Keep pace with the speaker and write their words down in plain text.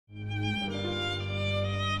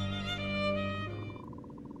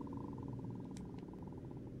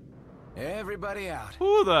Everybody out.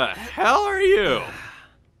 Who the hell are you?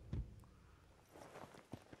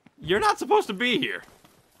 You're not supposed to be here.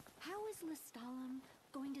 How is Lestalem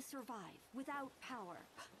going to survive without power?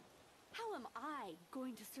 How am I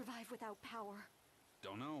going to survive without power?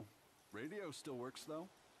 Don't know. Radio still works though.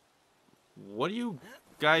 What are you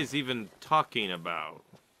guys even talking about?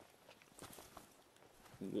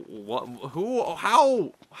 What? Who?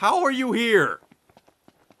 How are you here?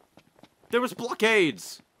 There was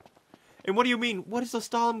blockades. And what do you mean? What is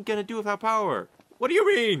Lestalem gonna do without power? What do you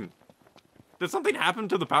mean? Did something happen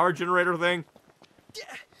to the power generator thing?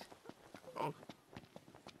 Oh.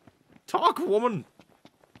 Talk, woman.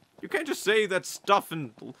 You can't just say that stuff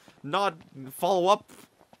and not follow up.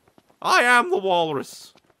 I am the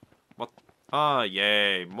walrus. What? Ah,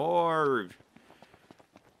 yay. More.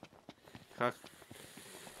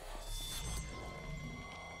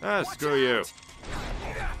 Screw you.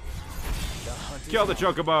 Kill the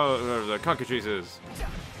chocobo, the cockatrices.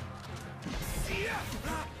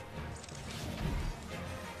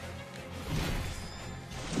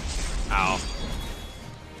 Ow.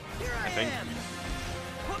 I think.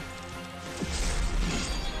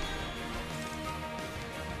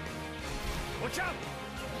 Watch out!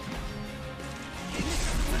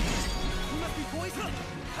 You must be poisoned.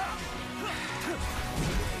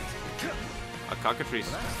 A cockatrice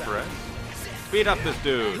threat? Beat up this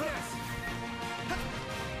dude.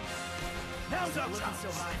 Now it's up so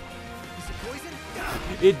high. Is it poison?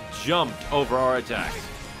 It jumped over our attack.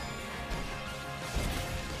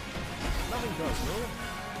 Nothing personal.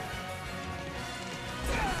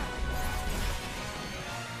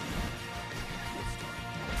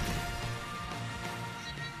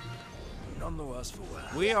 None the worse for wear.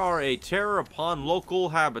 We are a terror upon local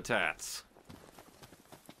habitats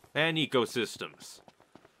and ecosystems.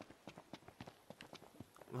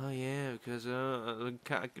 Oh yeah, because the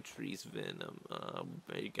cockatrice venom.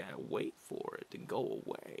 You gotta wait for it to go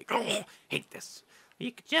away. Oh, hate this.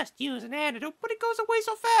 You could just use an antidote, but it goes away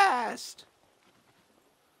so fast.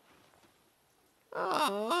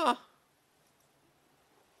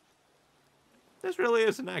 This really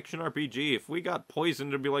is an action RPG. If we got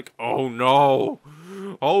poisoned, it'd be like, oh no,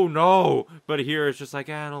 oh no. But here it's just like,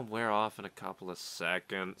 it'll wear off in a couple of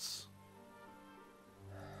seconds.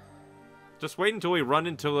 Just wait until we run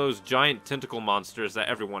into those giant tentacle monsters that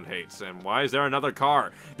everyone hates. And why is there another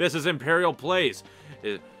car? This is Imperial Place.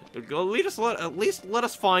 At least let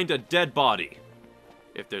us find a dead body.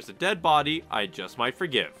 If there's a dead body, I just might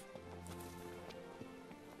forgive.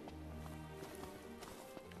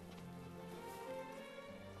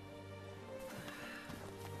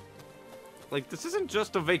 Like, this isn't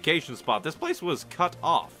just a vacation spot. This place was cut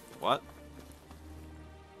off. What?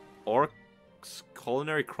 Orcs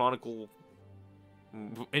Culinary Chronicle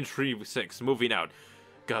Entry 6. Moving out.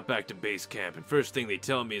 Got back to base camp, and first thing they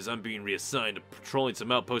tell me is I'm being reassigned to patrolling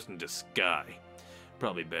some outpost in the sky.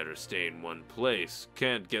 Probably better stay in one place.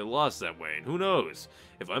 Can't get lost that way, and who knows?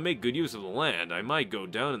 If I make good use of the land, I might go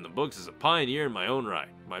down in the books as a pioneer in my own right.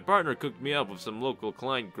 My partner cooked me up with some local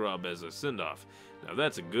client grub as a send-off. Now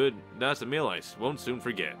that's a meal I won't soon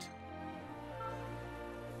forget.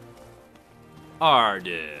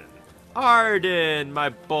 Arden. Arden, my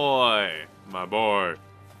boy. My boy.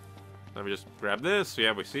 Let me just grab this.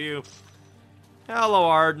 Yeah, we see you. Hello,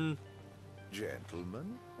 Arden.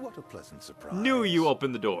 Gentlemen, what a pleasant surprise. Knew you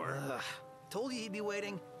opened the door. Told you he'd be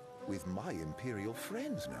waiting. With my imperial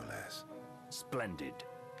friends, no less. Splendid.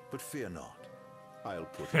 But fear not. I'll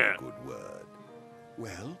put in a good word.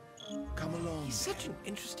 Well, come along. He's such an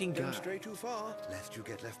interesting guy. Don't stray too far, lest you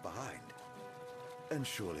get left behind. And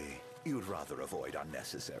surely, you'd rather avoid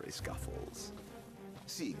unnecessary scuffles.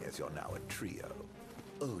 Seeing as you're now a trio.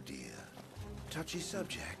 Oh dear. Touchy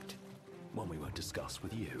subject. One we won't discuss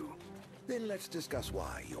with you. Then let's discuss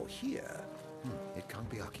why you're here. It can't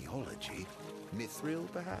be archaeology.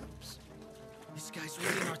 Mithril, perhaps? This guy's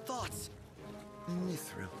reading our thoughts.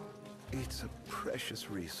 Mithril. It's a precious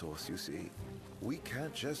resource, you see. We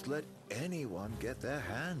can't just let anyone get their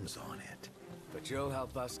hands on it. But you'll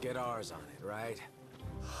help us get ours on it, right?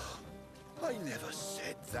 I never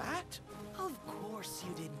said that. Of course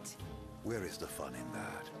you didn't. Where is the fun in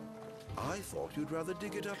that? I thought you'd rather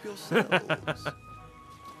dig it up yourselves.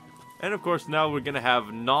 And of course now we're gonna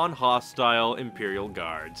have non-hostile Imperial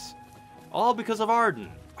guards. All because of Arden.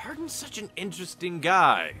 Arden's such an interesting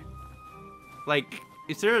guy. Like,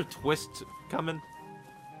 is there a twist coming?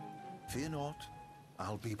 Fear not.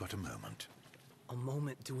 I'll be but a moment. A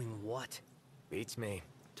moment doing what? Beats me.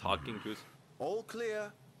 Talking to us. All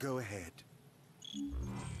clear. Go ahead.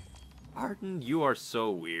 Arden, you are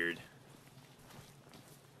so weird.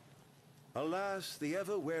 Alas, the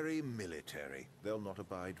ever-wary military. They'll not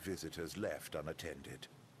abide visitors left unattended.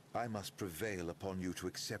 I must prevail upon you to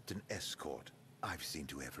accept an escort. I've seen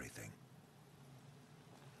to everything.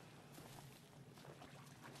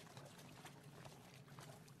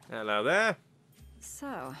 Hello there.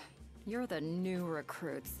 So, you're the new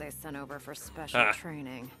recruits they sent over for special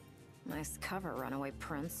training. Nice cover, runaway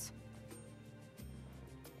prince.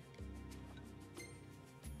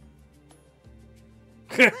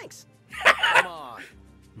 Thanks. Come on.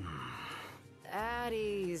 At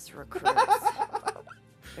ease, recruits.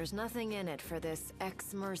 There's nothing in it for this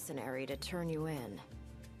ex-mercenary to turn you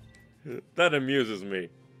in. That amuses me.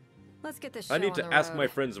 Let's get this show I need on to the ask road. my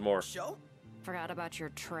friends more. Show? Forgot about your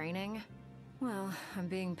training? Well, I'm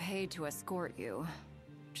being paid to escort you.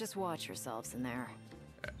 Just watch yourselves in there.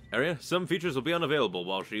 Arya, some features will be unavailable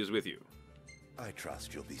while she is with you. I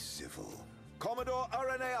trust you'll be civil. Commodore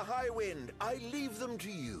Aranea Highwind, I leave them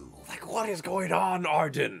to you. Like, what is going on,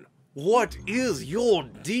 Arden? What is your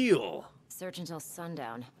deal? Search until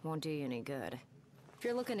sundown. Won't do you any good. If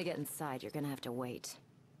you're looking to get inside, you're gonna have to wait.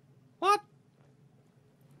 What?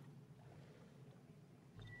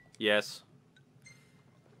 Yes.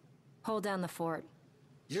 Hold down the fort.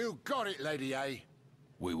 You got it, Lady A.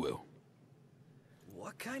 We will.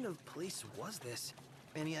 What kind of place was this?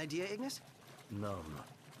 Any idea, Ignis? None.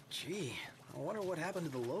 Gee, I wonder what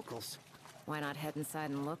happened to the locals. Why not head inside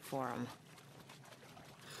and look for him?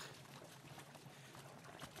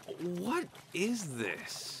 What is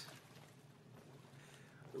this?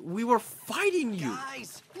 We were fighting you.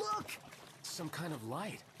 Guys, look! Some kind of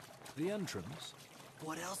light. The entrance.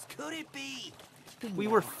 What else could it be? We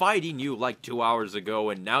were fighting you like 2 hours ago,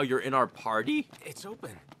 and now you're in our party? It's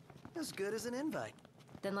open. As good as an invite.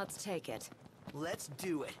 Then let's take it. Let's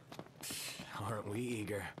do it. Aren't we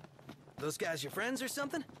eager? Those guys your friends or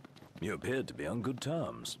something? You appeared to be on good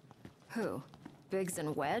terms. Who? Biggs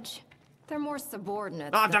and Wedge? They're more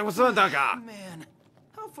subordinates. Ah, than- that was Daga. Man,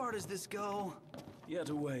 how far does this go? Yet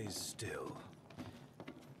a ways still.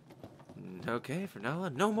 Okay, for now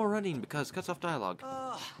on, no more running because it cuts off dialogue.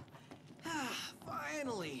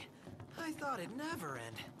 Finally. I thought it'd never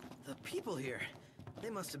end. The people here, they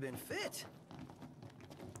must have been fit.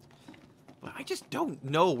 But I just don't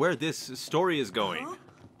know where this story is going.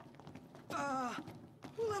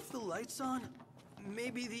 Who left the lights on?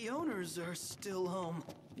 Maybe the owners are still home.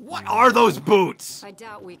 What are those boots? I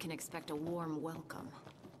doubt we can expect a warm welcome.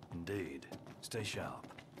 Indeed. Stay sharp.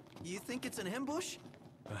 You think it's an ambush?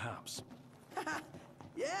 Perhaps.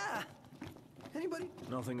 Yeah. Anybody?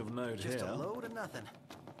 Nothing of note Just here. a load of nothing.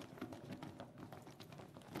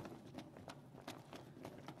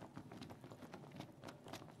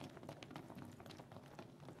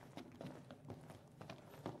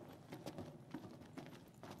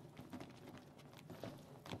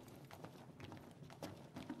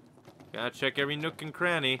 Gotta check every nook and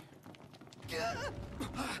cranny.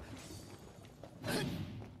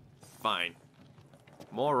 Fine.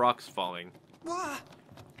 More rocks falling.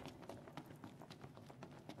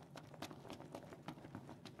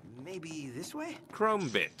 Maybe this way? Chrome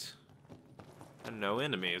bit. And no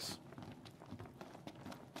enemies.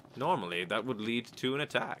 Normally, that would lead to an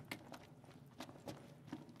attack.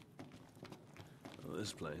 Well,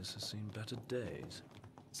 this place has seen better days.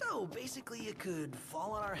 So, basically you could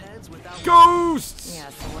fall on our heads without... Ghosts! Yeah,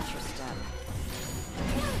 so what's your step?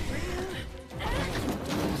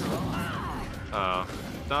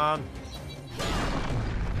 Done.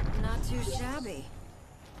 Not too shabby.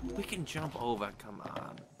 We can jump over, come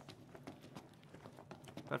on.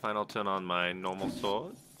 I find I'll turn on my normal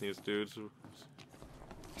sword. These dudes...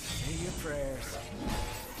 Say your prayers.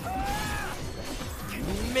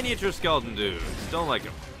 Miniature skeleton dudes. Don't like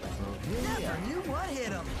them. Never knew what hit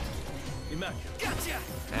him. Immaculate. Gotcha!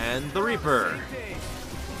 And the Reaper.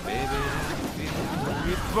 Baby.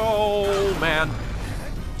 Oh, man.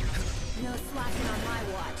 No slacking on my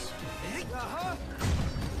watch.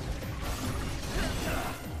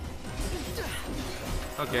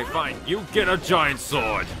 Okay, fine. You get a giant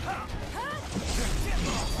sword.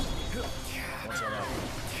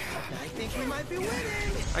 I think we might be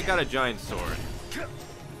winning. I got a giant sword.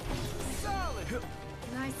 Solid.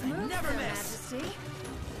 Nice move, Never Your miss. Majesty.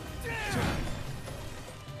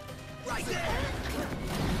 Right there.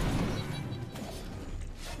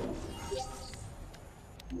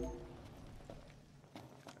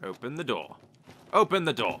 Open the door. Open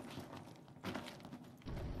the door.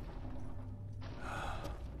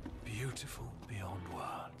 Beautiful beyond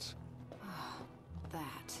words.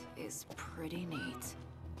 That is pretty neat.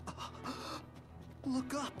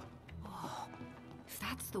 Look up. If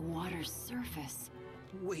that's the water's surface,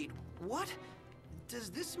 Wait, what? Does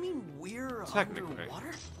this mean we're Technically.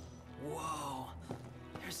 underwater? Whoa.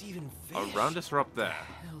 There's even fish. Around us or up there? What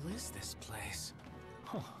the hell is this place?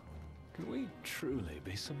 Huh. Can we truly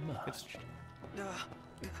be submerged?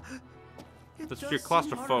 It's It That's does your seem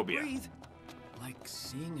claustrophobia. hard to breathe. Like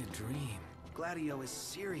seeing a dream. Gladio is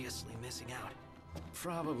seriously missing out.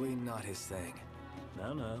 Probably not his thing.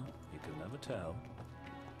 No, you can never tell.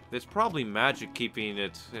 There's probably magic keeping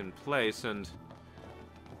it in place, and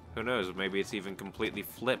who knows, maybe it's even completely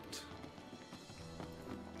flipped.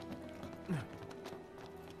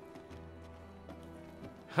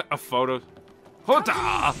 A photo. Hota!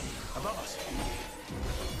 Above us.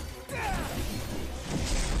 Can't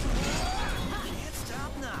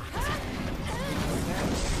stop now.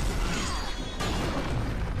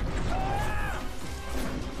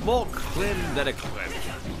 More clim than a clim.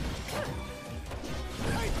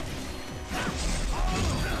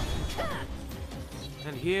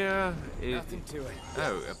 And here is... Nothing to it.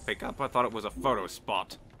 Oh, a pickup? I thought it was a photo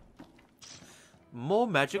spot. More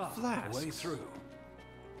magic flasks. Way through.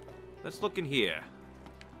 Let's look in here.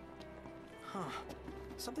 Huh.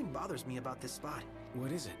 Something bothers me about this spot.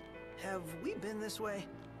 What is it? Have we been this way?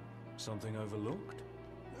 Something overlooked?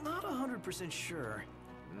 Not 100% sure.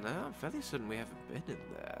 No, I'm fairly certain we haven't been in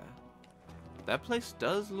there. That place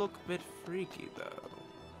does look a bit freaky, though.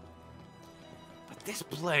 But this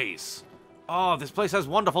place... Oh, this place has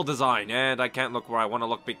wonderful design, and I can't look where I want to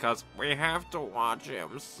look because we have to watch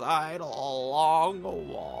him sidle along the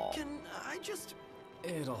wall. Can I just...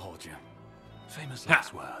 It'll hold you. Famous Ha.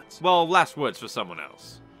 last words. Well, last words for someone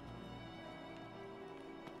else.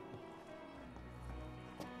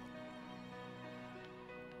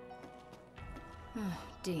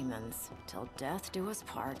 Demons, till death do us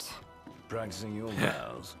part. Practicing your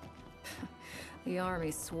vows. The army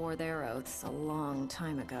swore their oaths a long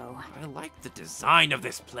time ago. I like the design of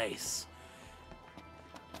this place.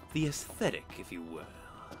 The aesthetic, if you will.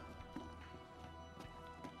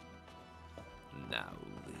 Now,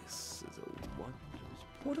 this is a wondrous...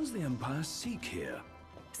 What does the Empire seek here?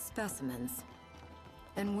 Specimens.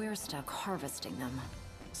 And we're stuck harvesting them.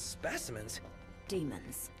 Specimens?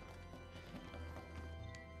 Demons.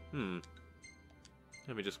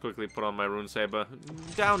 Let me just quickly put on my rune saber.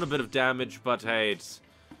 Down a bit of damage, but hey, it's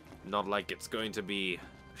not like it's going to be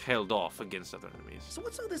held off against other enemies. So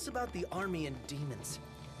what's all this about the army and demons?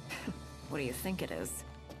 What do you think it is?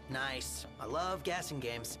 Nice. I love gassing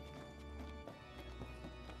games.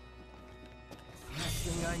 Last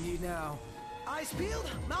thing I need now. Eyes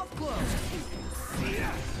peeled, mouth closed.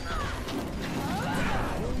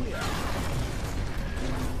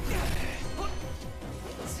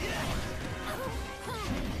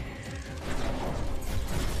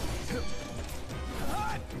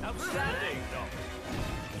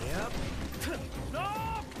 Yep.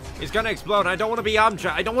 He's gonna explode. I don't want to be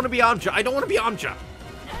Amcha. I don't want to be Amcha. I don't want to be Amcha.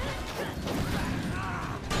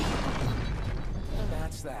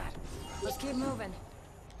 That's that. Let's keep moving.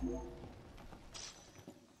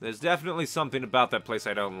 There's definitely something about that place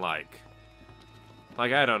I don't like.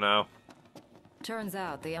 Like, I don't know. Turns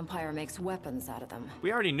out the Empire makes weapons out of them.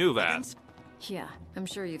 We already knew that. Yeah, I'm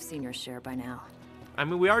sure you've seen your share by now. I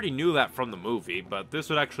mean, we already knew that from the movie, but this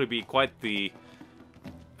would actually be quite the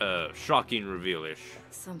shocking reveal-ish.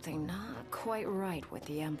 Something not quite right with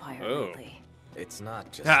the Empire Oh. lately. It's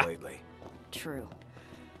not just Ha. lately. True.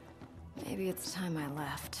 Maybe it's time I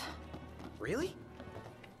left. Really?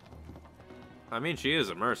 I mean, she is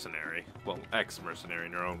a mercenary. Well, ex-mercenary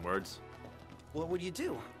in her own words. What would you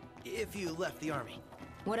do if you left the army?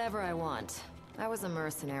 Whatever I want. I was a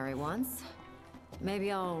mercenary once.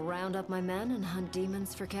 Maybe I'll round up my men and hunt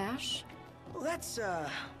demons for cash? Well, that's, a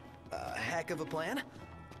heck of a plan.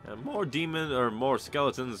 And more demon or more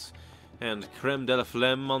skeletons and creme de la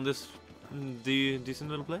flemme on this decent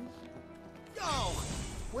little place. Oh,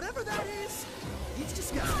 whatever that is, it's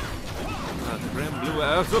disgusting. Creme blue.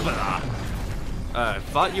 I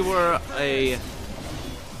thought you were a. I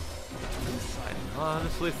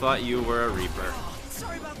honestly thought you were a Reaper.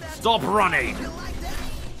 Sorry about that. Stop running! You like that?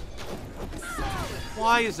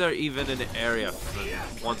 Why is there even an area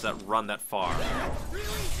for ones that run that far?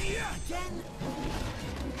 Really? Again?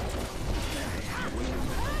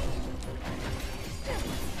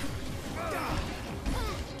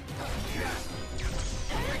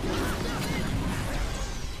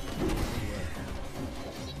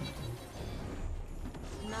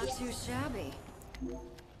 Not too shabby.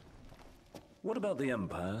 What about the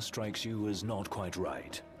Empire strikes you as not quite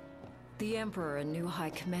right? The Emperor and new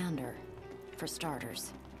High Commander, for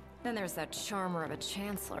starters. Then there's that charmer of a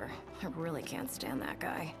Chancellor. I really can't stand that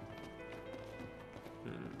guy.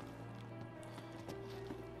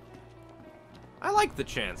 I like the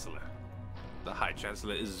Chancellor. The High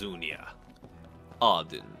Chancellor Insomnia.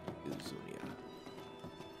 Arden Insomnia.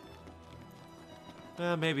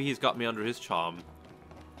 Maybe he's got me under his charm.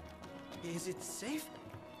 Is it safe?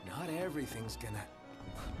 Not everything's gonna...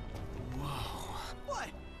 Whoa. What?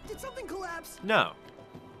 Did something collapse? No.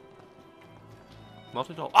 Not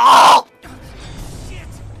at all. Oh! Shit!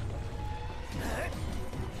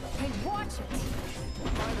 Hey, watch it!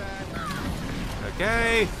 My bad.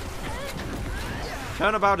 Okay.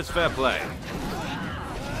 Turnabout is fair play.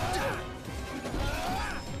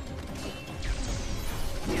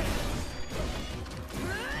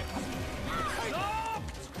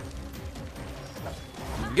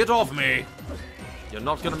 Get off me! You're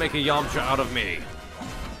not gonna make a Yamcha out of me.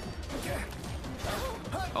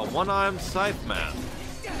 A one-armed scythe man.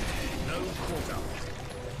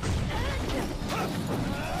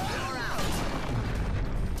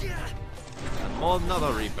 And more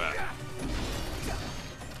another Reaper.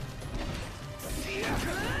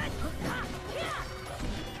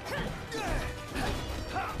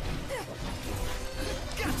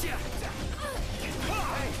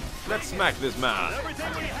 Let's smack this man.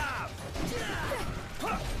 Everything we have.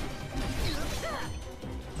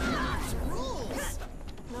 Rules.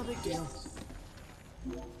 No big deal.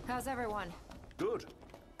 How's everyone? Good.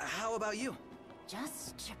 How about you?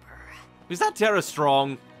 Just chipper. Is that Terra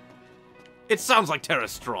Strong? It sounds like Terra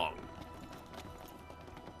Strong.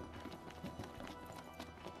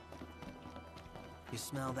 You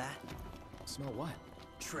smell that? Smell what?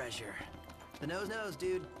 Treasure. The nose knows,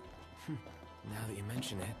 dude. Now that you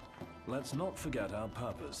mention it. Let's not forget our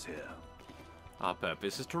purpose here. Our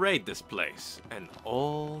purpose is to raid this place, and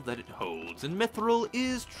all that it holds in Mithril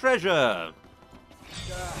is treasure.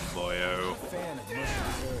 Boyo. Fan of mushy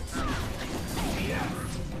desserts.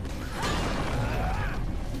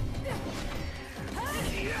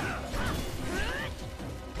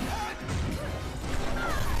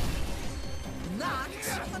 Knocked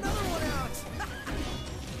another one out.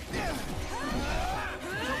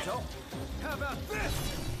 Jojo, how about this?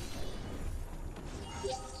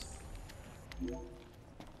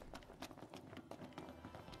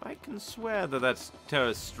 I can swear that that's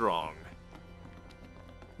Terra Strong.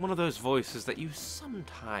 One of those voices that you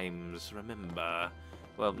sometimes remember.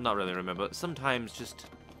 Well, not really remember, sometimes just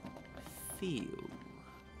feel.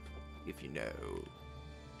 If you know.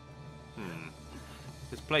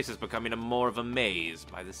 This place is becoming more of a maze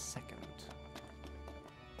by the second.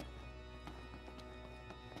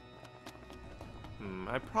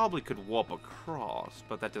 I probably could warp across,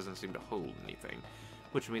 but that doesn't seem to hold anything.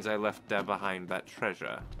 Which means I left there behind that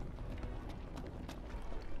treasure.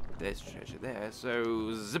 There's treasure there, so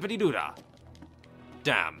zippity-doo-dah.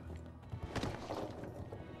 Damn.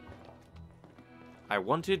 I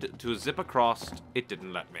wanted to zip across, it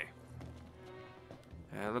didn't let me.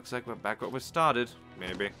 Looks like we're back where we started,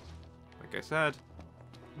 maybe. Like I said,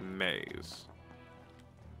 maze.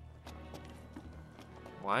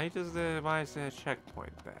 Why is there a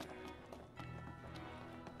checkpoint there?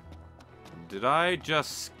 Did I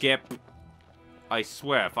just skip? I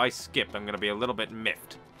swear, if I skip, I'm gonna be a little bit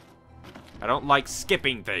miffed. I don't like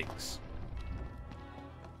skipping things.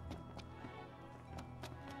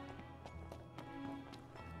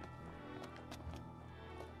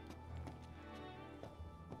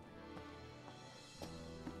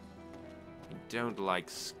 I don't like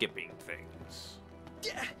skipping things.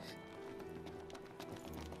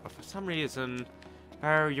 But for some reason,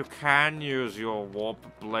 oh, you can use your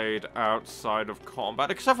warp blade outside of combat,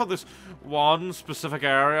 except for this one specific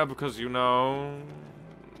area, because, you know...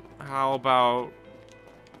 How about...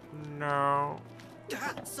 No.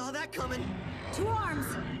 Saw that coming. 2 arms!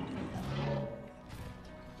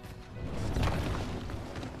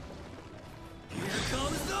 Here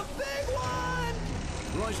comes the big one!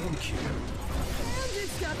 Right on cue. And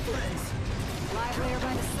it's got friends. Livelier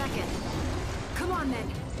by the second. Come on,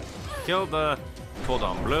 then. Kill the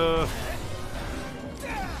cordon bleu.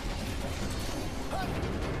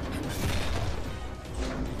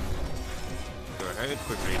 Go ahead,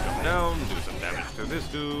 quickly jump down, do some damage to this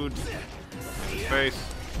dude. In his face.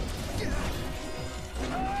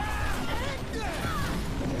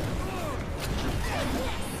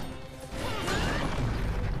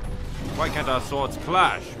 Why can't our swords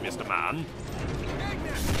clash, Mr. Man?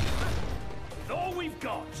 All we've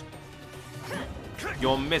got.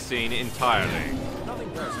 You're missing entirely.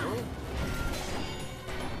 Nothing personal.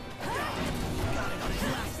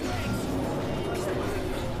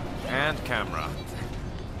 And camera.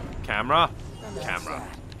 Camera. Camera.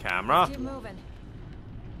 Camera. Keep moving.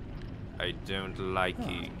 I don't like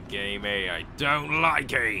it. Game A, I don't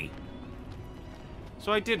like it.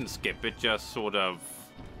 So I didn't skip it, just sort of...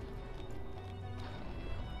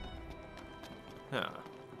 Huh.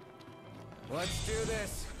 Let's do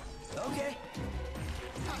this. Okay.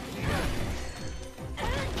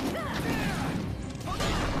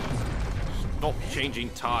 Stop changing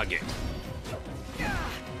target.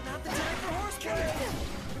 Not the time for horse kicking.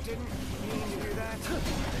 Didn't mean to do that.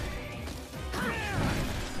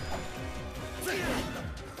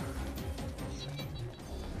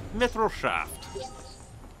 Mithril shaft.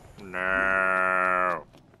 No.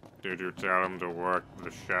 Did you tell him to work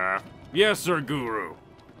the shaft? Yes, sir, Guru.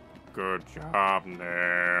 Good job,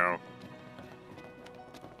 Nail.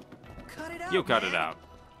 Cut it out. You cut man. it out.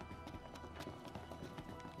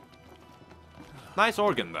 Nice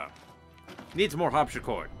organ, though. Needs more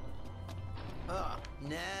harpsichord.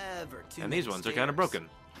 Never too And many these ones are kind of stairs. broken.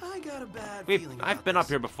 I got a bad feeling I've about been up this.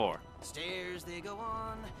 here before. Stairs they go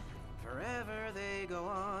on, forever they go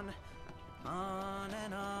on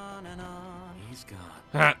and on and on. He's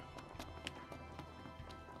gone.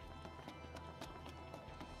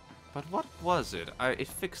 But what was it? It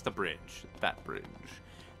fixed the bridge. That bridge.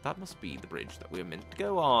 That must be the bridge that we're meant to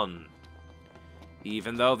go on.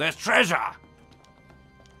 Even though there's treasure!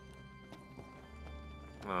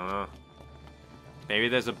 Maybe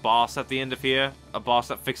there's a boss at the end of here? A boss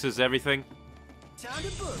that fixes everything? Time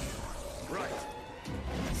to book. Right.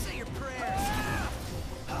 Say your prayers.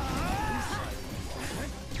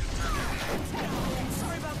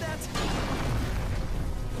 Sorry about that.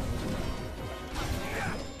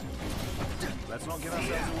 Let's not get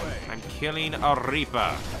ourselves away. I'm killing a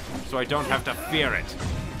Reaper, so I don't have to fear it.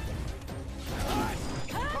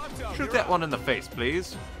 Shoot that one in the face,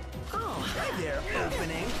 please. Oh, hi there,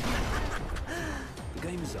 opening. The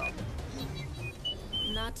game is up.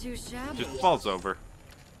 Not too shabby. Just falls over.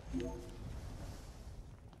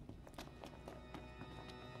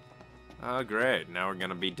 Oh, great. Now we're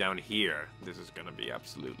gonna be down here. This is gonna be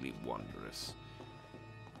absolutely wondrous.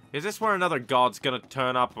 Is this where another god's gonna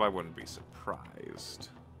turn up? I wouldn't be surprised.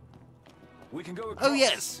 We can go across. Oh,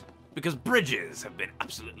 yes! Because bridges have been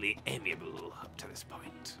absolutely amiable up to this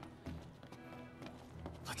point.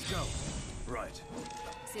 Let's go. Right.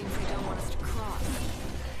 Seems they don't want us to cross.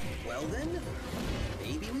 Well then,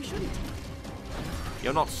 maybe we shouldn't.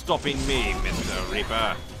 You're not stopping me, Mr.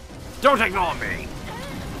 Reaper. Don't ignore me!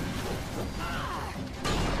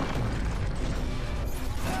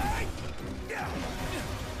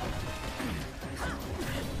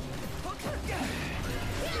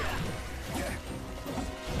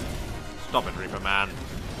 Stop it, Reaper Man.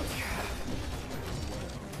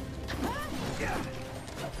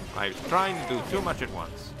 I was trying to do too much at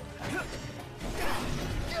once.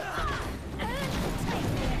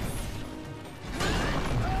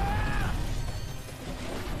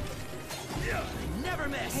 Never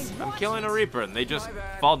miss. I'm killing a Reaper, and they just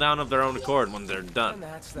fall down of their own accord when they're done.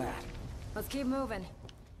 That's that. Let's keep moving.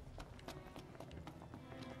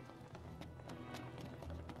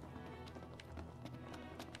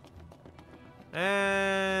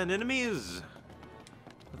 And enemies.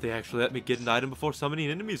 They actually let me get an item before summoning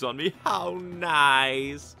enemies on me. How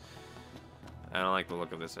nice. I don't like the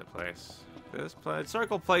look of this place.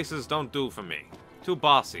 Circle places don't do for me. Too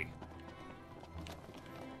bossy.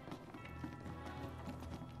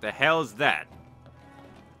 The hell is that?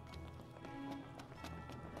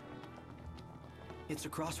 It's a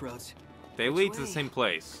crossroads. They Which lead to the way? same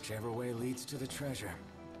place. Whichever way leads to the treasure.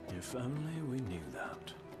 If only we knew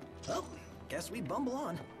that. Well, guess we bumble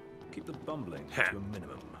on. Keep the bumbling Heh. to a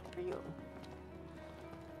minimum.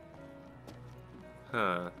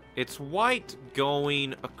 Huh. It's white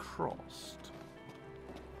going across.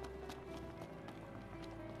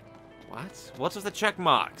 What? What's with the check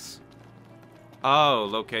marks? Oh,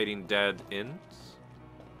 locating dead ends?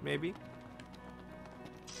 Maybe?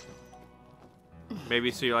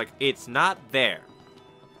 Maybe so you're like, it's not there.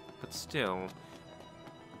 But still.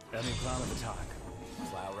 Any plan of attack?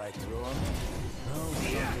 Plow right through them? No,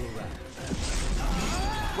 circle around.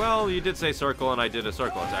 Well, you did say circle and I did a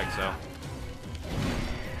circle attack, so.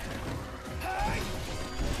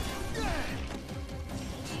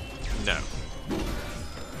 No.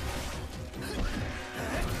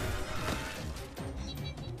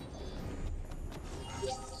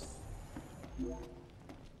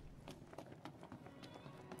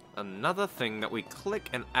 Another thing that we click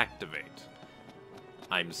and activate.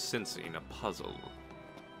 I'm sensing a puzzle.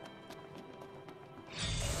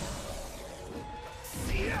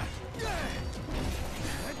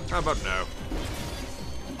 How about no?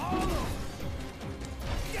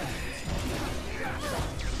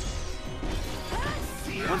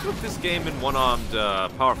 What's with this game and one-armed,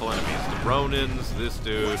 powerful enemies? The Ronins, this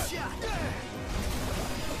dude.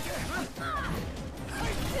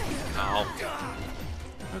 Ow.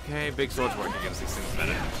 Okay, big swords work against these things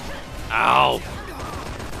better. Ow!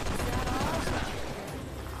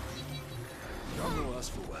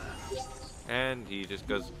 And he just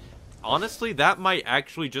goes... Honestly, that might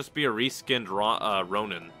actually just be a reskinned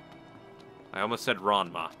Ronin. I almost said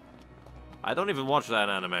Ranma. I don't even watch that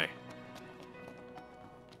anime.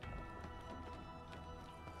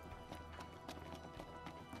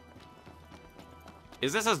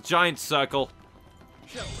 Is this a giant circle?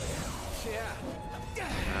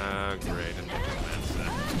 Great. And that's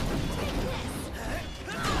that.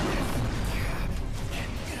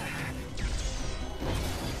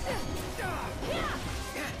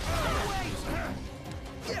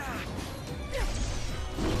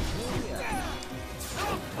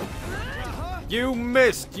 You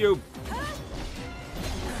missed, you...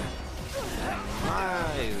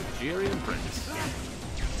 My Nigerian prince.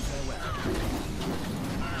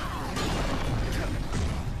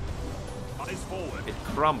 It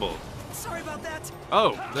crumbled. Sorry about that.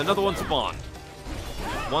 Oh, another one spawned.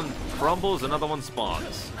 One crumbles, another one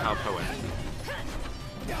spawns. How poetic.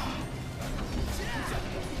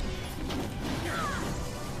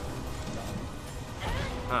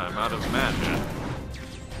 I'm out of mana.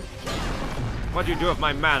 What'd you do with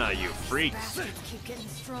my mana, you freaks? Keep getting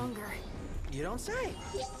stronger. You don't say.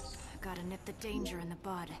 Gotta nip the danger in the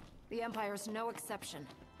bud. The Empire's no exception.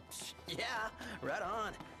 Yeah, right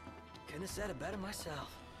on. Couldn't have said it better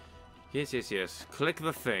myself. Yes, yes, yes. Click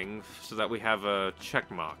the thing so that we have a check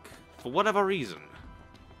mark. For whatever reason.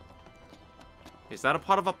 Is that a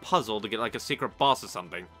part of a puzzle to get like a secret boss or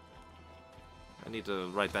something? I need to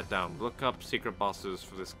write that down. Look up secret bosses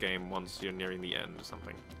for this game once you're nearing the end or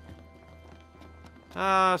something.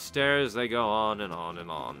 Ah, stairs, they go on and on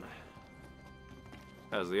and on.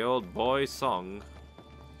 As the old boy sung.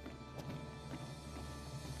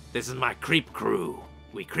 This is my creep crew.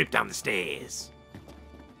 We creep down the stairs.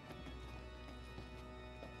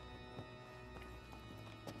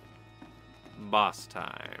 Boss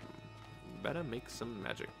time. Better make some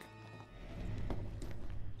magic.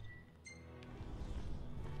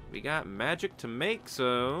 We got magic to make,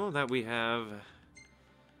 so that we have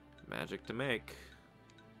magic to make.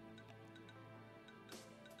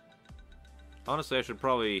 Honestly, I should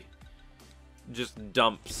probably just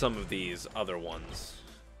dump some of these other ones.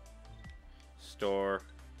 Store.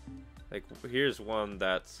 Like, here's one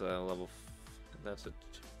that's level... That's a...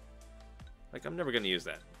 Like, I'm never gonna use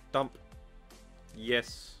that. Dump.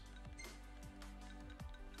 Yes.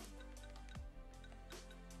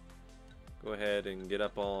 Go ahead and get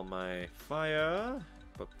up all my fire.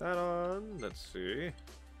 Put that on. Let's see.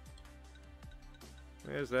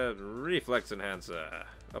 There's that reflex enhancer.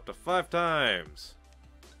 Up to 5 times.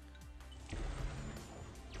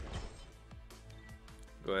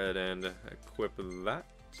 Go ahead and equip that.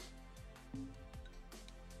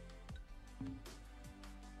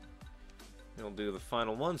 We'll do the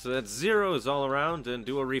final one, so that's 0s all around, and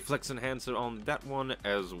do a reflex enhancer on that one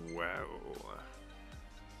as well.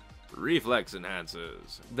 Reflex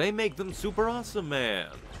enhancers. They make them super awesome,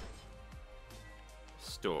 man.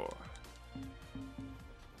 Store.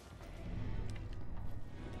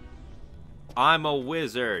 I'm a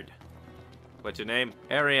wizard. What's your name?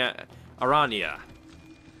 Arania.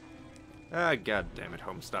 Ah, god damn it,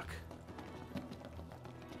 Homestuck.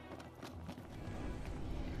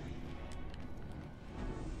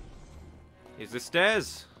 Is this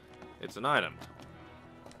stairs? It's an item.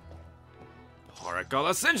 Oracle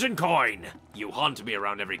Ascension Coin! You haunt me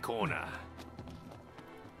around every corner.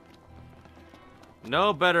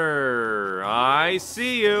 No better. I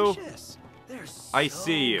see you. There's I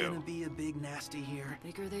see you. gonna be a big nasty here. The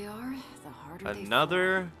bigger they are, the harder they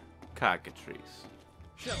Another cockatrice.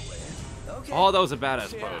 Okay. Oh, that was a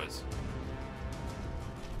badass pose.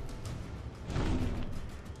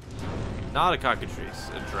 Not a cockatrice.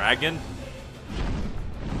 A dragon?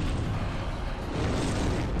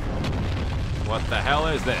 What the hell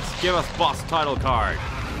is this? Give us boss title card.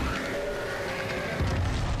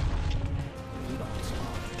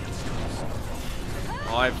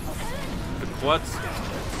 Oh, I've... What's...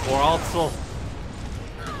 Or also...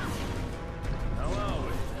 Hello.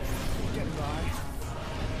 Getting by.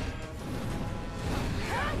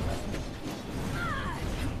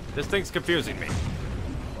 This thing's confusing me.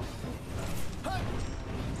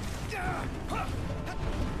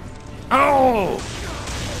 Oh!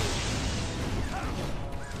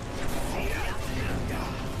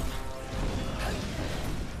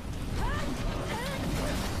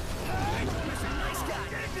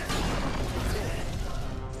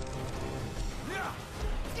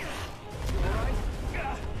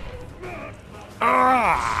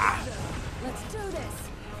 Let's do this.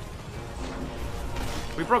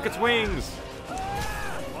 broke its wings.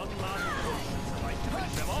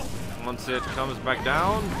 Once it comes back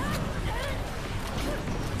down.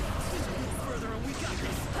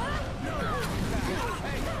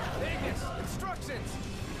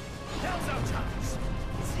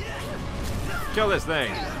 Kill this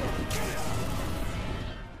thing.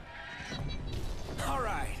 All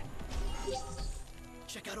right.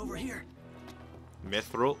 Check out over here.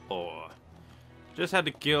 Mithril ore. Just had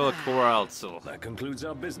to kill a Coralzel. That concludes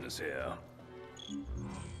our business here.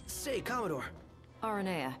 Say, Commodore,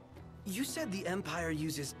 Aranea, you said the Empire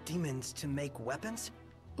uses demons to make weapons?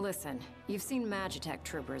 listen. You've seen Magitech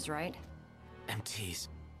troopers, right? MTs.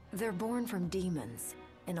 They're born from demons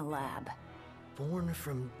in a lab. Born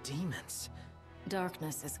from demons.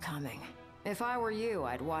 Darkness is coming. If I were you,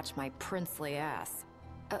 I'd watch my princely ass.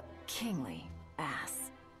 Kingly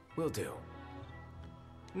ass. Will do.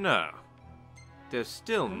 No. There's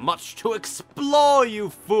still much to explore, you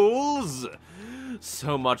fools!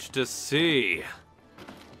 So much to see.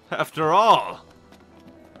 After all.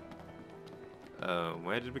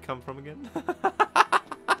 Where did we come from again?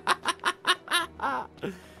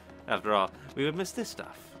 After all, we would miss this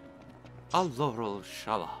stuff. A laurel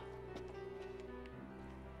shala.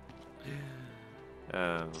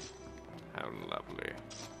 Oh, how lovely.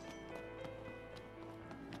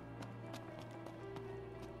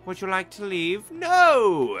 Would you like to leave?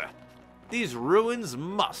 No! These ruins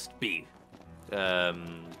must be,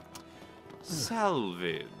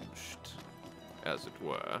 salvaged, as it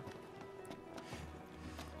were.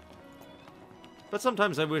 But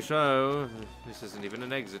sometimes I wish, oh, this isn't even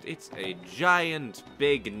an exit. It's a giant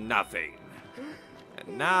big nothing.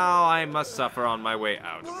 And now I must suffer on my way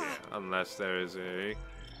out of here. Unless there is a...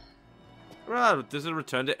 Well, there's a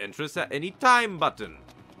return to interest at any time button.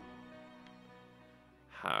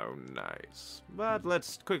 How nice. But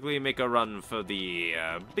let's quickly make a run for the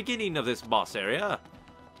beginning of this boss area.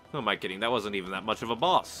 Who am I kidding? That wasn't even that much of a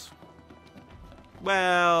boss.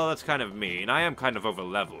 Well, that's kind of mean. I am kind of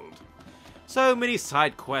over-leveled. So many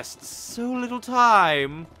side quests, so little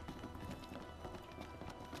time.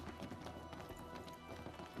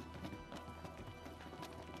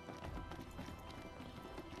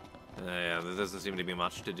 Yeah, there doesn't seem to be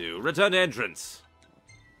much to do. Return to entrance.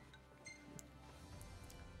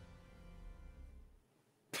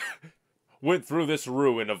 Went through this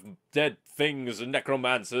ruin of dead things and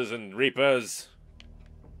necromancers and reapers.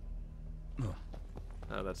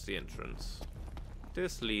 Oh, that's the entrance.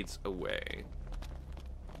 This leads away.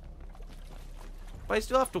 But I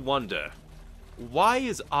still have to wonder, why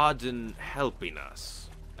is Arden helping us,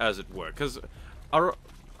 as it were? Because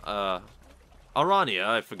Arania,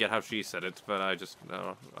 I forget how she said it, but I just,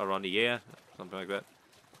 Arania, something like that.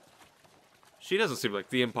 She doesn't seem like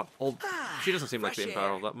the Empire. She doesn't seem like the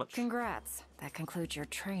Empire all that much. Congrats. That concludes your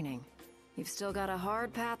training. You've still got a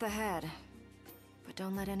hard path ahead. But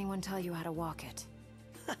don't let anyone tell you how to walk it.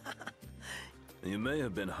 You may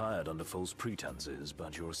have been hired under false pretenses,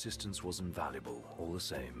 but your assistance was invaluable, all the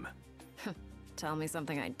same. Tell me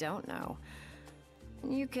something I don't know.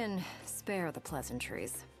 You can spare the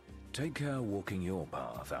pleasantries. Take care walking your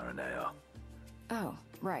path, Aranea. Oh,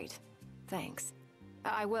 right. Thanks.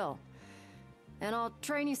 I will. And I'll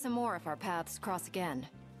train you some more if our paths cross again.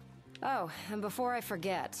 Oh, and before I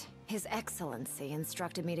forget, His Excellency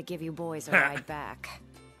instructed me to give you boys a ride back.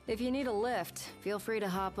 If you need a lift, feel free to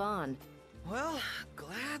hop on. Well,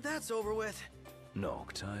 glad that's over with.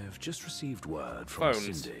 Noct, I have just received word from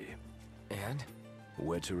Phones. Cindy. And?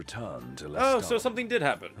 We're to return to Oh, Lestat. so something did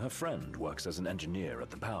happen. Her friend works as an engineer at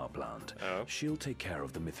the power plant. Oh. She'll take care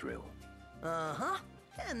of the mithril. Uh-huh.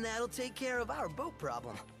 And that'll take care of our boat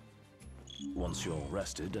problem. Once you're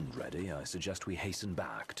rested and ready, I suggest we hasten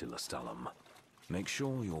back to Lestalum. Make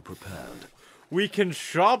sure you're prepared. We can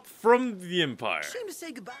shop from the Empire. Shame to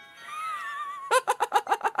say goodbye.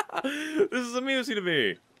 This is amusing to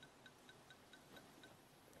me.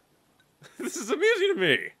 This is amusing to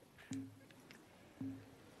me.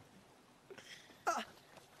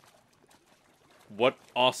 What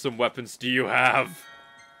awesome weapons do you have?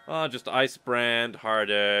 Just Ice Brand,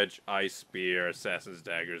 Hard Edge, Ice Spear, Assassin's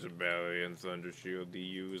Daggers, Rebellion, Thunder Shield, the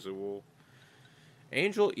usual.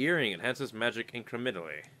 Angel Earring enhances magic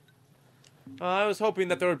incrementally. I was hoping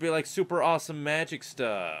that there would be like super awesome magic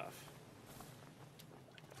stuff.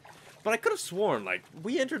 But I could have sworn, like,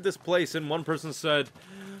 we entered this place and one person said,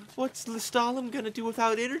 "What's Lestalum gonna do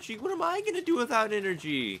without energy? What am I gonna do without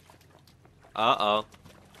energy?" Uh-oh.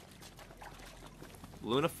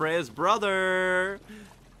 Luna Freya's brother!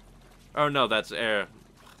 Oh no, that's air.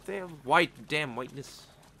 They have white, damn whiteness.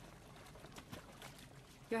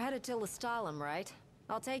 You're headed to Lestalum, right?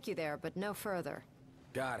 I'll take you there, but no further.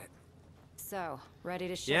 Got it. So, ready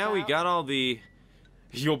to ship Yeah, we out? got all the...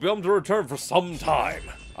 You'll be able to return for some time.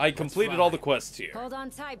 I completed all the quests here. Hold on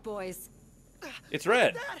tight, boys. It's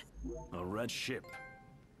red. A red ship.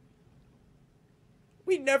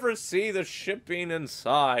 We never see the shipping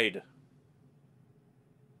inside.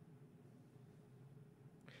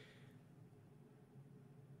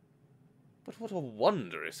 But what a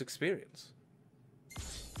wondrous experience.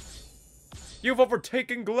 You've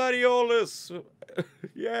overtaken Gladiolus!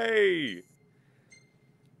 Yay!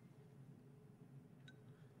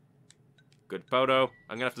 Good photo.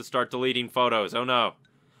 I'm gonna have to start deleting photos. Oh no.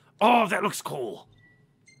 Oh, that looks cool!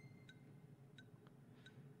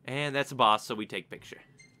 And that's a boss, so we take picture.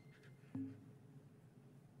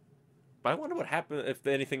 But I wonder what happen if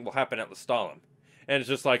anything will happen at Lestallum. And it's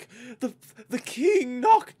just like, the King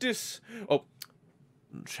Noctis! Oh,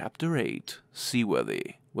 Chapter 8,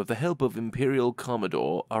 Seaworthy. With the help of Imperial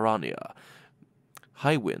Commodore Arania,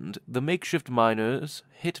 Highwind, the makeshift miners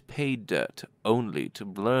hit pay dirt only to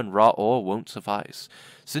learn raw ore won't suffice.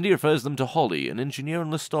 Cindy refers them to Holly, an engineer in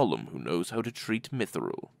Lestallum who knows how to treat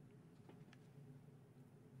mithril.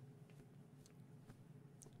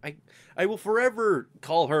 I will forever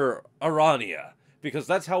call her Arania, because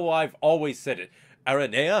that's how I've always said it.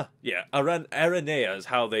 Aranea? Yeah, Aranea is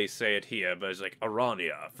how they say it here, but it's like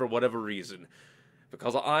Arania, for whatever reason.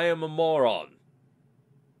 Because I am a moron.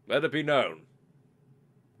 Let it be known.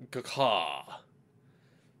 Caca.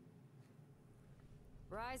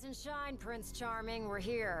 Rise and shine, Prince Charming. We're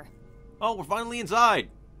here. Oh, we're finally inside.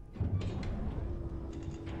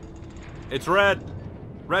 It's red.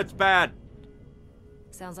 Red's bad.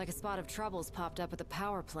 Sounds like a spot of trouble's popped up at the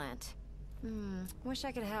power plant. Wish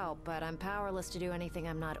I could help, but I'm powerless to do anything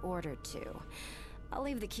I'm not ordered to. I'll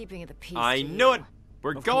leave the keeping of the peace I to knew you. it.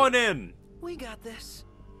 We're going in. We got this.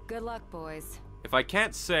 Good luck, boys. If I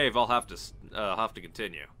can't save, I'll have to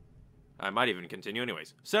continue. I might even continue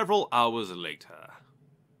anyways. Several hours later.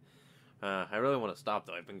 I really want to stop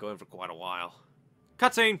though. I've been going for quite a while.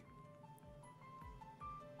 Cutscene.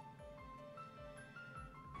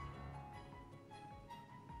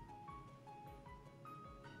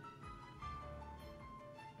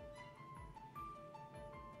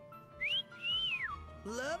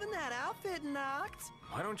 Loving that outfit, Noct.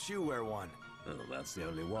 Why don't you wear one? Well, that's the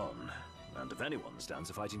only one. And if anyone stands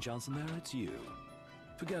a fighting chance in there, it's you.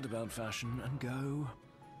 Forget about fashion and go.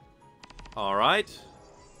 Alright.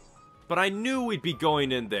 But I knew we'd be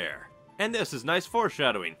going in there. And this is nice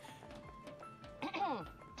foreshadowing.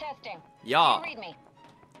 Testing. Yeah. Can you read me?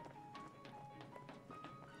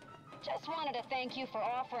 Just wanted to thank you for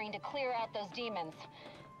offering to clear out those demons.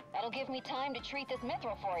 That'll give me time to treat this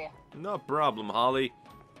mithril for you. No problem, Holly.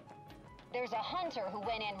 There's a hunter who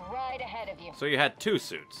went in right ahead of you. So you had 2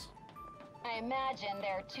 suits. I imagine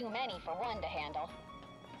there are too many for one to handle.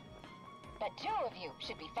 But 2 of you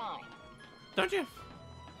should be fine. Don't you?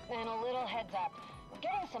 And a little heads up. We're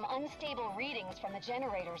getting some unstable readings from the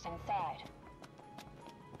generators inside.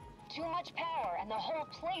 Too much power and the whole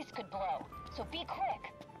place could blow. So be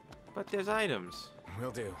quick. But there's items.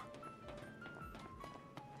 Will do.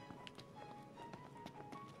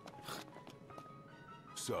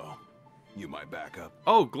 So, you my backup?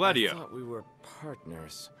 Oh, I Gladio. thought we were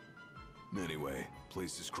partners. Anyway,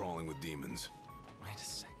 place is crawling with demons. Wait a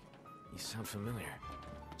sec. You sound familiar.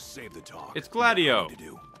 Save the talk. It's We got Gladio. plenty to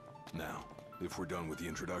do. Now, if we're done with the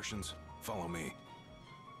introductions, follow me.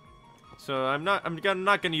 So I'm not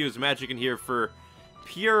gonna use magic in here for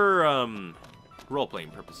pure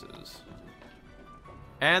role-playing purposes.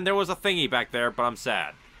 And there was a thingy back there, but I'm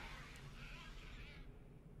sad.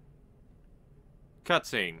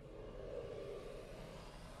 Cutscene.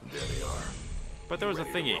 There they are. But there was a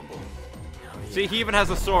Ready to thingy. rumble. See, he even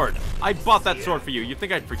has a sword. I bought that sword for you. You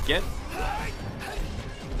think I'd forget?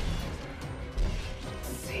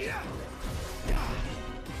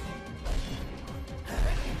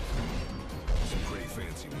 Some pretty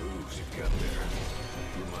fancy moves you've got there.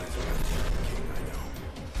 Reminds me of the king I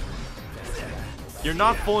know. You're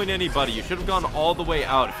not fooling anybody. You should have gone all the way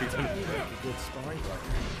out if you're gonna... Good sparring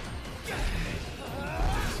partner.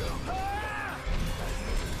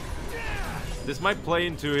 This might play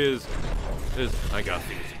into his I got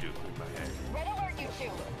things to do. Red alert, you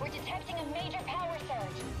 2. We're detecting a major power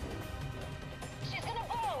surge. She's gonna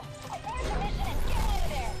blow. Abort the mission and get out of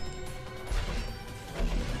there.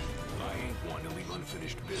 I ain't one to leave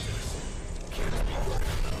unfinished business. Can't speak for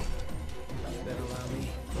him, though. You better allow me.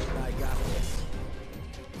 I got this.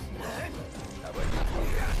 How about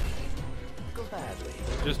you? Gladly.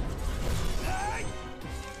 Just...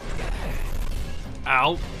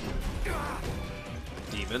 Ow.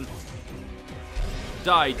 Demon.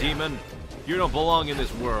 Die, demon. You don't belong in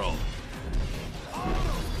this world.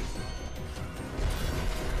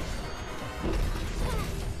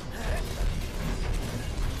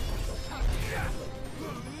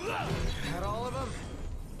 Had all of them?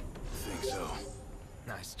 Think so.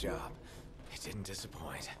 Nice job. It didn't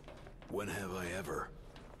disappoint. When have I ever?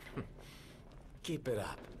 Keep it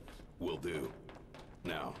up. Will do.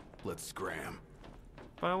 Now, let's scram.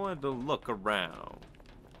 I wanted to look around.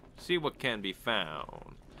 See what can be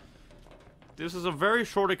found. This is a very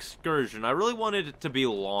short excursion. I really wanted it to be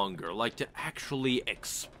longer. Like, to actually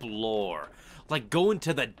explore. Like, go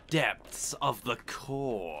into the depths of the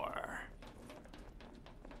core.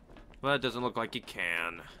 But it doesn't look like you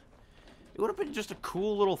can. It would have been just a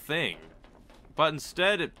cool little thing. But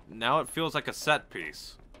instead, now it feels like a set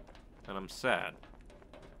piece. And I'm sad.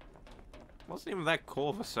 It wasn't even that cool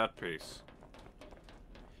of a set piece.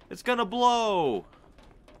 It's gonna blow!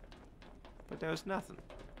 But there's nothing.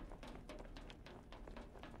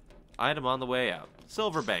 Item on the way out.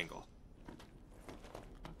 Silver bangle.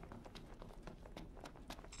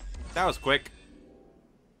 That was quick.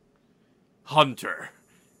 Hunter.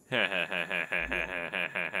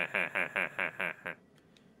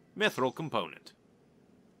 Mithril component.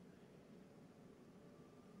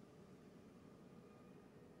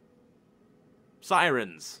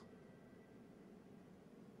 Sirens.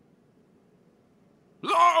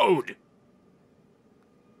 Load!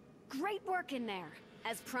 Great work in there.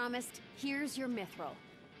 As promised, here's your mithril.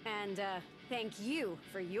 And, thank you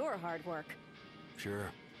for your hard work.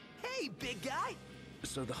 Sure. Hey, big guy!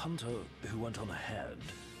 So the hunter who went on ahead.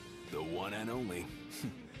 The one and only.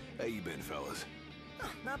 How you been, fellas? Oh,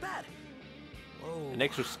 not bad. Whoa. An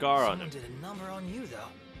extra scar on him. Someone did a number on you, though.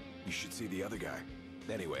 You should see the other guy.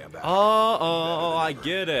 Anyway, I'm back. Oh, I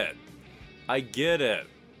get it. I get it.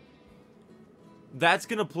 That's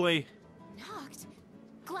gonna play... Knocked?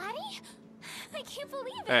 Gladdy? I can't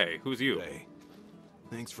believe it. Hey, who's you? Hey.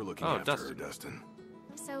 Thanks for looking Oh, after Dustin. her, Dustin.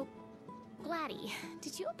 So, Gladdy,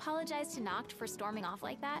 did you apologize to Noct for storming off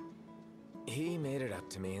like that? He made it up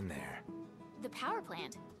to me in there. The power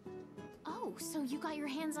plant? Oh, so you got your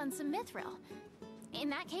hands on some mithril. In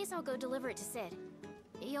that case, I'll go deliver it to Sid.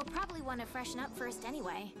 You'll probably want to freshen up first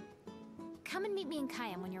anyway. Come and meet me in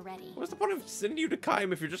Kayam when you're ready. What's the point of sending you to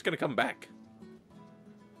Kayam if you're just gonna come back?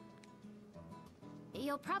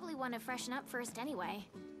 You'll probably want to freshen up first anyway.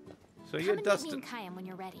 So Come you're and Dustin. meet me in Kayam when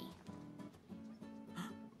you're ready.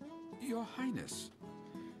 Your Highness.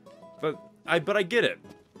 But I get it.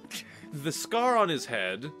 The scar on his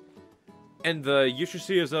head and the you should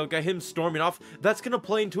see as him storming off, that's gonna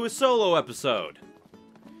play into a solo episode.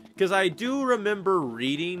 Because I do remember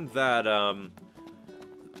reading that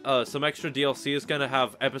some extra DLC is gonna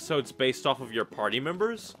have episodes based off of your party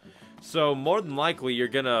members. So more than likely you're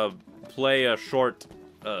gonna play a short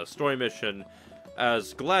story mission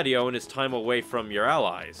as Gladio in his time away from your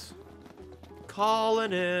allies.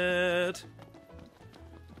 Calling it.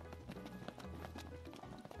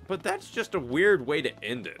 But that's just a weird way to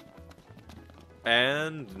end it.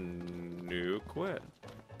 And new quit.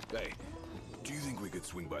 Hey, do you think we could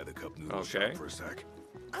swing by the Cup Noodles Okay. shop for a sec?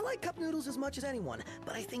 I like cup noodles as much as anyone,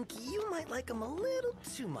 but I think you might like them a little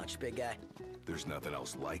too much, big guy. There's nothing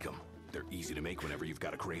else like them. They're easy to make whenever you've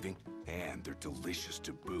got a craving, and they're delicious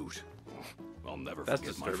to boot. I'll never That's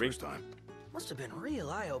forget my disturbing. first time. Must have been real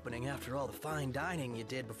eye-opening after all the fine dining you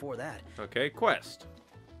did before that. Okay, quest.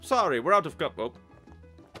 Sorry, we're out of cup. Oh.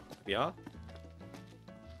 Yeah?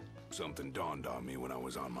 Something dawned on me when I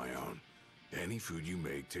was on my own. Any food you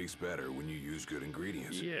make tastes better when you use good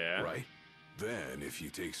ingredients. Yeah. Right? Then, if you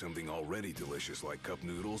take something already delicious like cup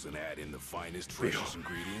noodles and add in the finest, freshest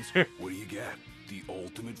ingredients, what do you get? The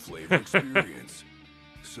ultimate flavor experience.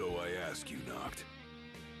 So I ask you, Noct,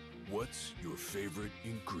 what's your favorite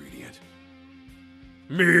ingredient?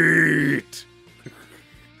 Meat!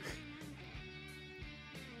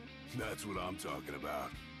 That's what I'm talking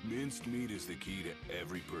about. Minced meat is the key to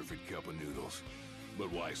every perfect cup of noodles.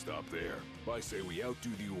 But why stop there? I say we outdo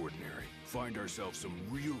the ordinary. Find ourselves some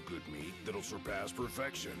real good meat that'll surpass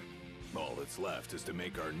perfection. All that's left is to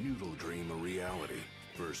make our noodle dream a reality.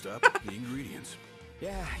 First up, the ingredients.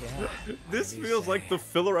 Yeah. This feels like the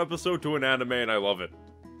filler episode to an anime, and I love it.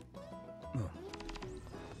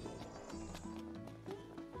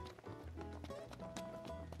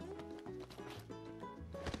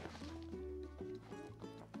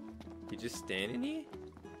 You just standing here?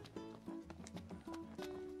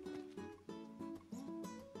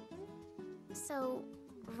 So,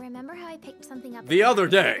 remember how I picked something up The at other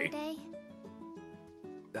market day.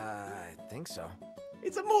 I think so.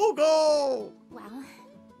 It's a Mogul! Well,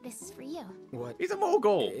 this is for you. What He's a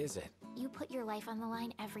Mogul! is it? You put your life on the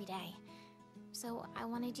line every day. so I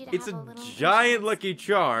wanted you to It's have a a little giant insurance. lucky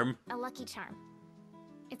charm. A lucky charm.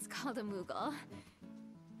 It's called a Moogle.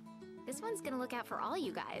 This one's gonna look out for all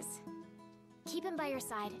you guys. Keep him by your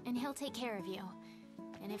side, and he'll take care of you.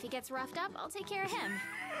 And if he gets roughed up, I'll take care of him.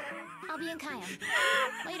 I'll be in Kayam.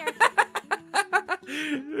 Later.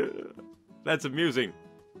 That's amusing.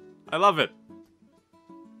 I love it.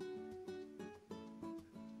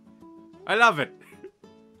 I love it.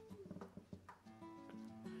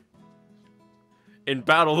 In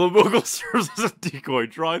battle, the Moogle serves as a decoy,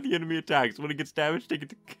 drawing the enemy attacks. When it gets damaged, take it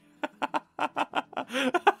to...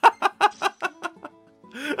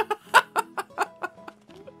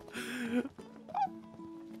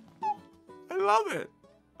 I love it.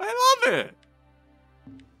 I love it.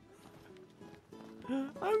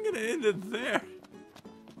 I'm gonna end it there.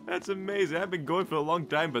 That's amazing. I've been going for a long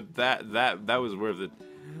time, but that was worth it.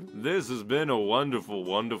 This has been a wonderful,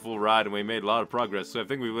 wonderful ride, and we made a lot of progress. So I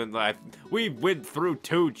think we went through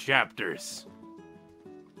 2 chapters.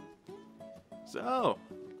 So,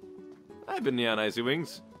 I've been Neon Icy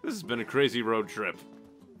Wings. This has been a crazy road trip.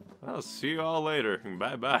 I'll see you all later.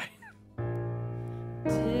 Bye bye.